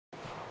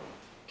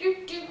Just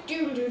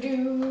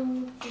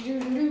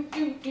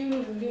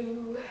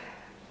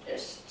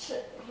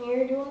sitting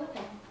here doing the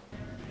thing.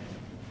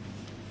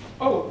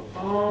 Oh,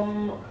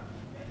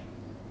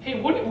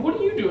 hey, what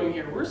are you doing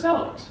here? Where's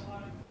Alex?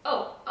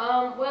 Oh,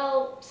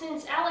 well,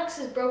 since Alex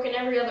has broken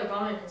every other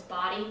bone in his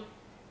body,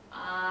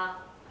 I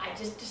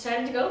just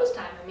decided to go this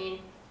time. I mean,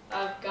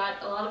 I've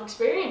got a lot of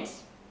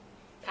experience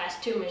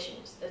past 2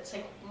 missions. That's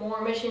like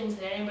more missions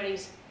than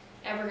anybody's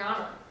ever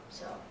gone on,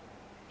 so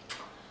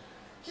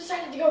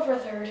decided to go for a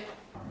 3rd.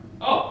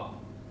 Oh,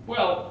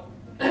 well,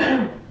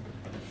 I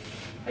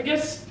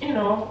guess,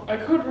 I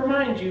could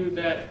remind you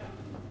that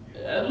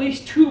at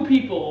least 2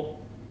 people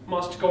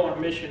must go on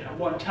a mission at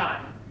one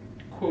time,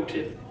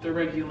 quoted the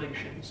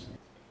regulations.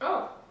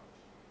 Oh,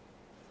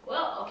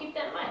 well, I'll keep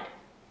that in mind.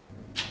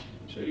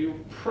 So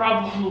you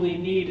probably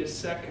need a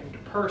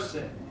 2nd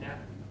person.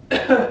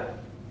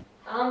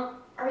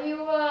 Are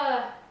you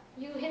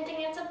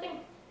hinting at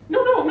something?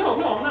 No,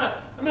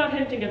 I'm not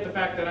hinting at the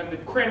fact that I've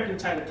been cramped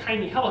inside a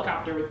tiny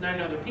helicopter with 9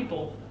 other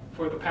people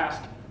for the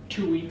past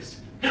 2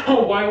 weeks.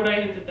 No, why would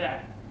I hint at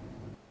that?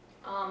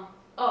 Oh,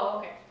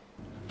 okay.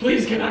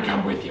 Please, can I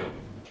come with you?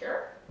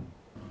 Sure.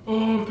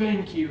 Oh,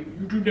 thank you.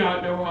 You do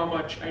not know how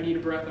much I need a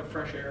breath of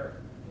fresh air.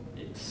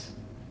 It's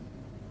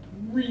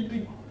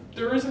really...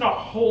 There isn't a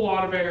whole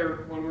lot of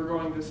air when we're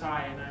going this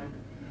high, and I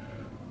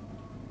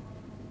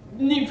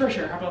need fresh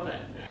air. How about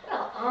that?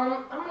 Well,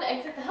 I'm gonna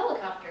exit the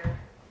helicopter.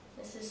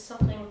 This is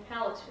something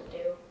Alex would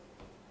do.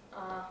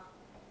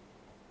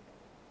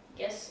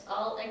 Guess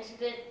I'll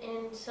exit it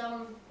in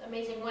some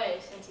amazing way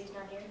since he's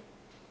not here.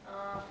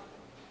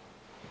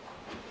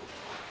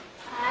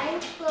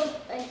 I will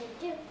exit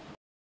you.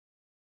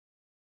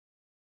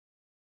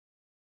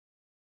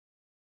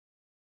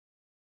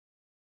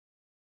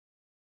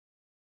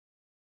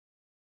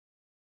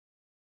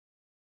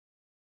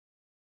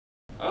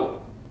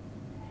 Oh.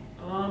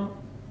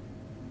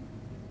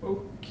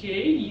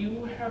 Okay,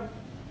 you have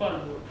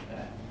fun with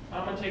that.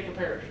 I'm gonna take the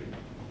parachute.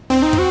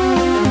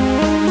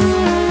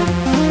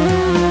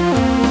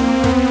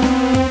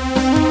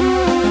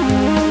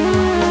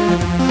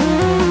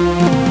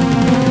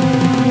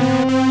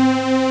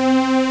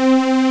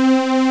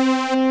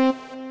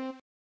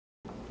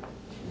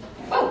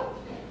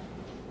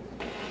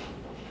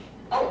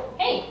 Oh,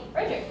 hey,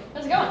 Fredrick,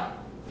 how's it going?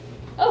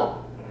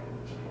 Oh,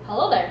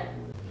 hello there.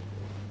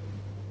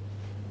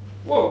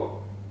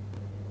 Whoa.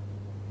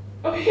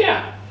 Oh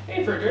yeah.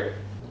 Hey, Fredrick.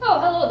 Oh,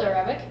 hello there,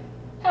 Ravick.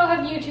 How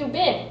have you 2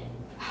 been?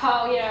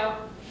 Oh,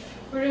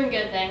 we're doing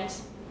good,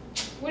 thanks.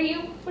 What are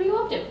you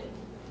up to?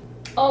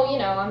 Oh,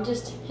 I'm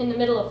just in the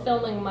middle of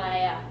filming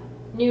my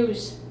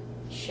news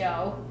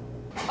show.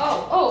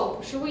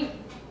 Oh, should we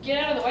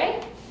get out of the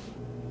way?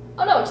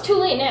 Oh no, it's too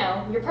late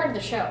now. You're part of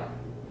the show.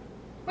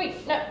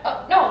 Wait, no,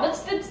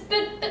 that's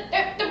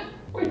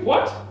Wait,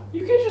 what?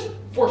 You can't just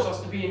force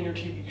us to be in your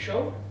TV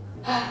show.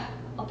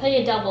 I'll pay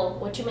you double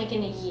what you make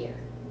in a year.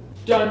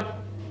 Done.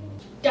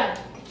 Done.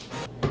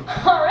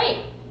 All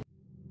right.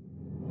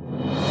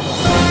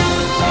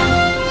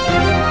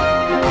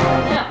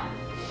 Now,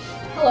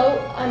 hello,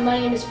 my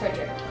name is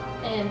Fredrick,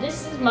 and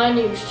this is my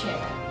news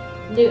channel,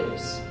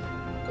 News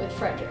with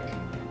Fredrick.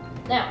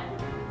 Now,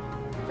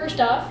 first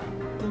off,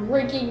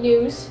 breaking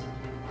news,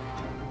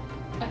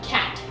 a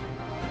cat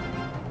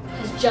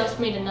has just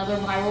made another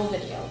viral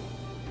video.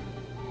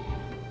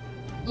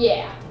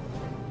 Yeah,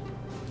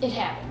 it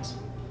happens.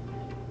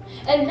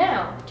 And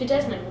now, to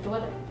Desmond with the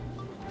weather.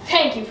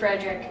 Thank you,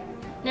 Fredrick.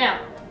 Now,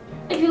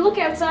 if you look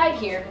outside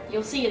here,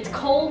 you'll see it's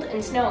cold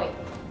and snowy.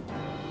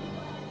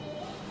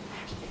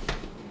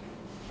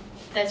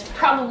 That's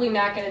probably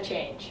not going to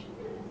change.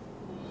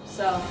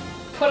 So,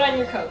 put on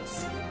your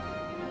coats.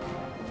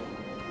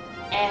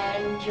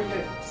 And your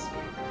boots.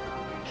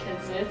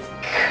 Because it's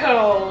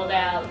cold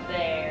out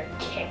there,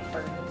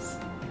 campers.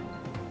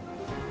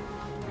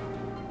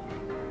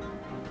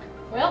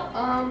 Well,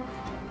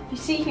 you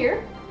see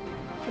here,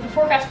 for the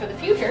forecast for the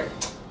future,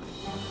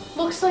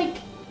 looks like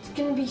it's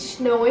going to be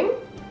snowing,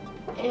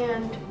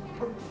 and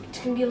it's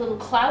going to be a little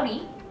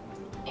cloudy,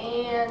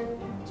 and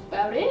that's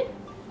about it,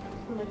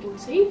 from what I can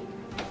see.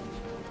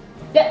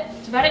 Yeah,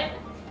 that's about it.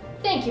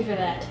 Thank you for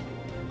that.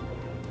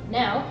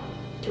 Now,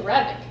 to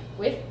Ravick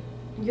with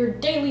your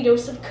daily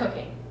dose of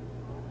cooking.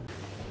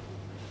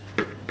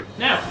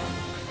 Now,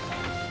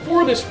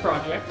 for this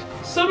project,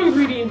 some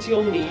ingredients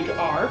you'll need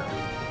are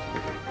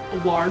a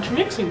large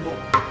mixing bowl,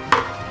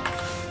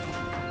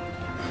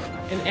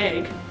 an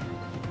egg,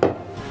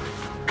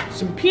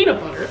 some peanut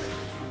butter,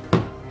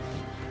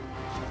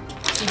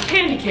 some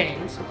candy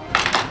canes,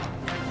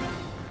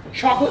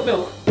 chocolate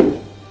milk,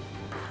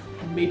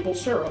 maple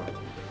syrup,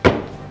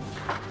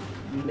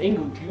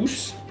 mango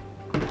juice,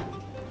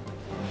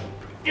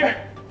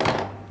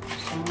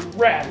 some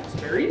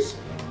raspberries,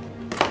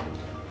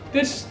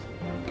 this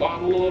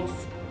bottle of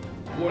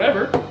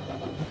whatever,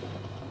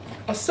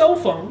 a cell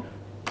phone,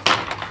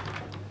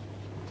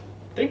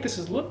 I think this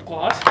is lip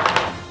gloss,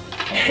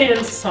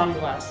 and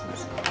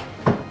sunglasses.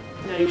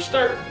 Now you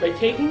start by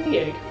taking the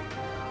egg,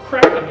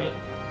 cracking it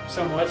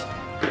somewhat,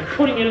 and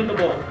putting it in the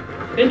bowl.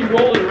 Then you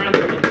roll it around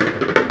the middle.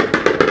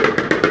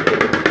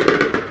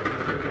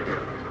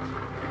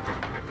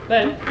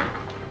 Then,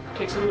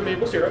 take some of the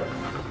maple syrup.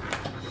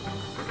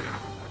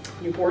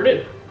 You pour it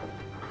in.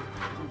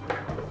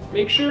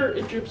 Make sure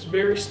it drips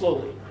very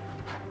slowly.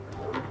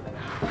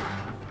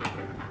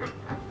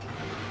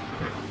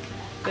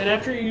 Then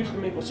after you use the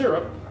maple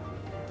syrup,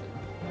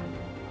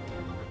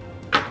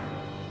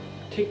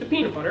 take the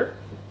peanut butter.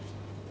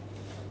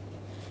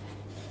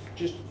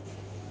 Just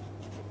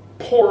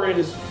pour in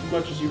as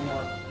much as you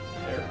want.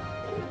 There.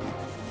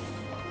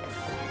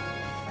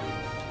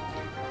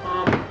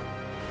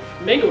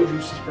 Mango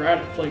juice is for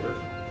added flavor.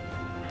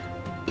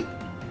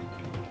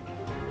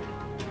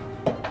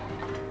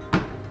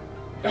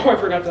 Oh, I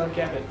forgot to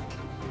uncap it.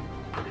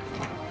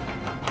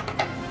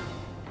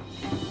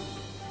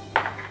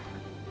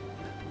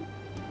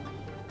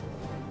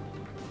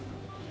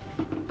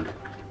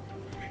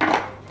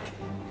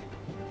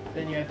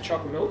 Then you add the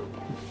chocolate milk.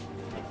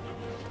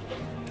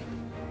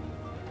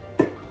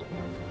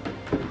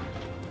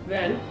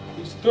 Then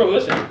you just throw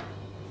this in.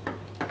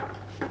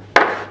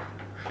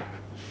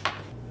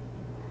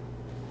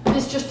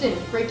 This just in,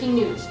 breaking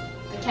news.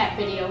 The cat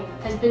video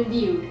has been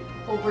viewed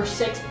over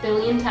 6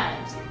 billion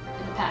times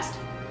in the past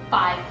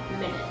 5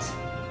 minutes.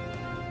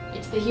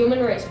 It's the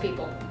human race,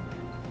 people.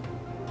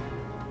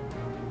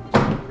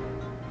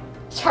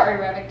 Sorry,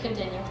 Ravick,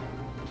 continue.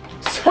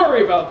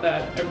 Sorry about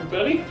that,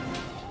 everybody.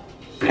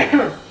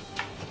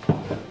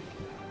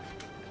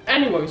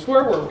 Anyways,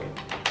 where were we?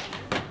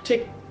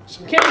 Take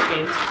some candy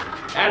canes,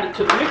 add it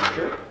to the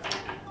mixture.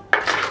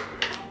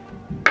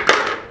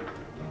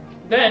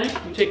 Then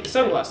you take the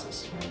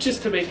sunglasses,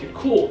 just to make it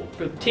cool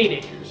for the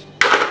teenagers.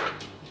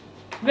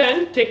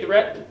 Then take the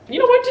you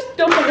know what? Just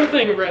dump the whole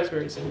thing of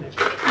raspberries in there.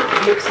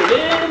 Mix it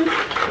in.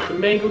 The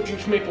mango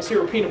juice, maple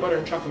syrup, peanut butter,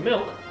 and chocolate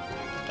milk.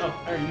 Oh,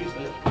 I already used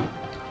it.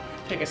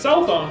 Take a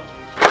cell phone,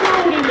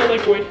 throw it in the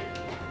liquid.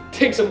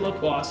 Take some lip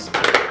gloss.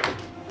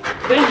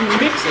 Then you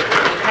mix it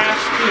at half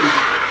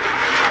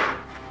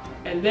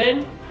speed. And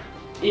then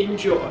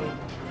enjoy.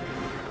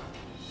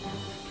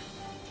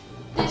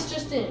 This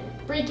just in,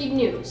 breaking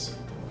news.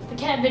 The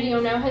cat video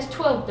now has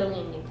 12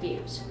 billion new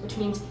views, which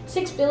means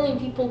 6 billion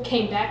people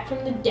came back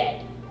from the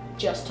dead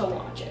just to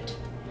watch it.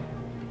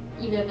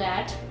 Either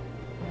that,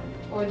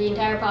 or the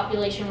entire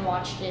population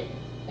watched it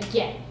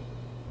again.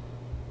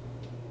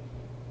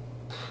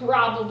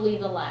 Probably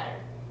the latter.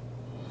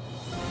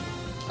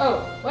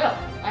 Oh, well,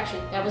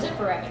 actually, that was it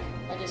for Ravick.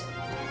 I just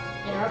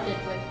interrupted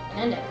with an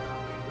ending.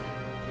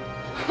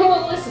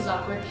 Well, this is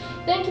awkward.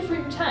 Thank you for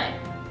your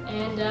time,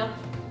 and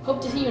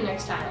hope to see you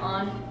next time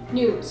on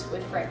News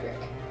with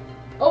Fredrick.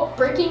 Oh,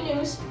 breaking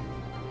news.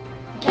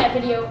 The cat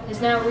video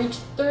has now reached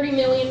 30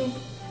 million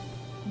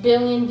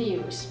billion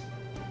views.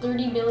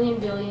 30 million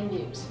billion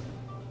views.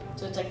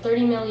 So it's like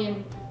 30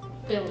 million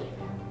billion.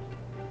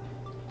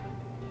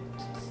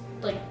 It's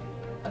like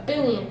a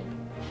billion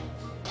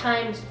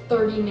times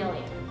 30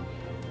 million.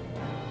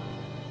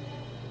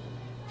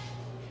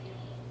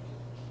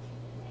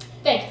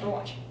 Thanks for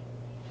watching.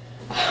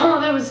 Oh,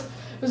 that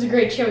was a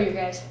great show, you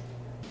guys.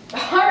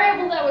 Alright,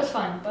 well that was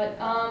fun, but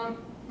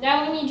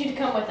now we need you to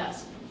come with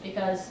us,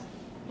 because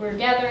we're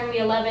gathering the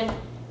 11,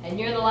 and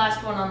you're the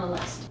last one on the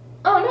list.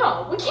 Oh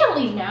no, we can't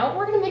leave now.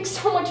 We're gonna make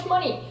so much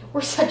money.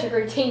 We're such a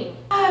great team.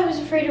 I was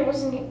afraid it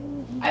wasn't,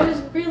 I was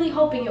really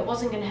hoping it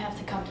wasn't gonna have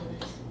to come to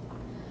this.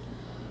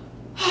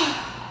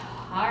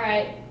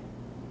 Alright.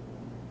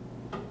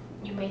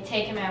 You may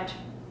take him out.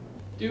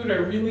 Dude, I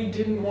really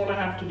didn't want to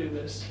have to do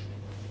this.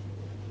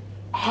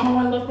 Oh,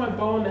 I left my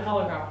bow in the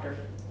helicopter.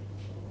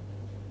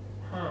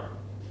 Huh.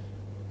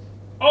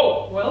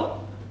 Oh,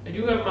 well, I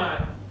do have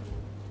my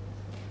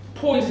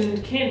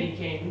poisoned candy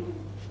cane.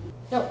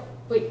 No,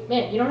 wait,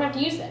 man, you don't have to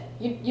use that.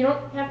 You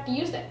don't have to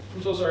use that.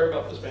 I'm so sorry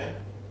about this, man.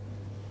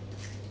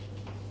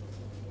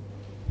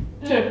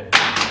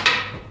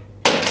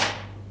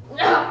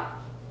 No!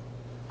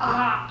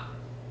 Ah!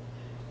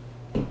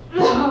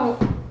 No!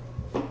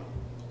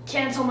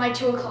 Cancel my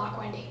 2 o'clock,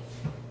 Wendy.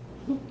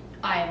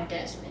 I am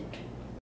Desmond.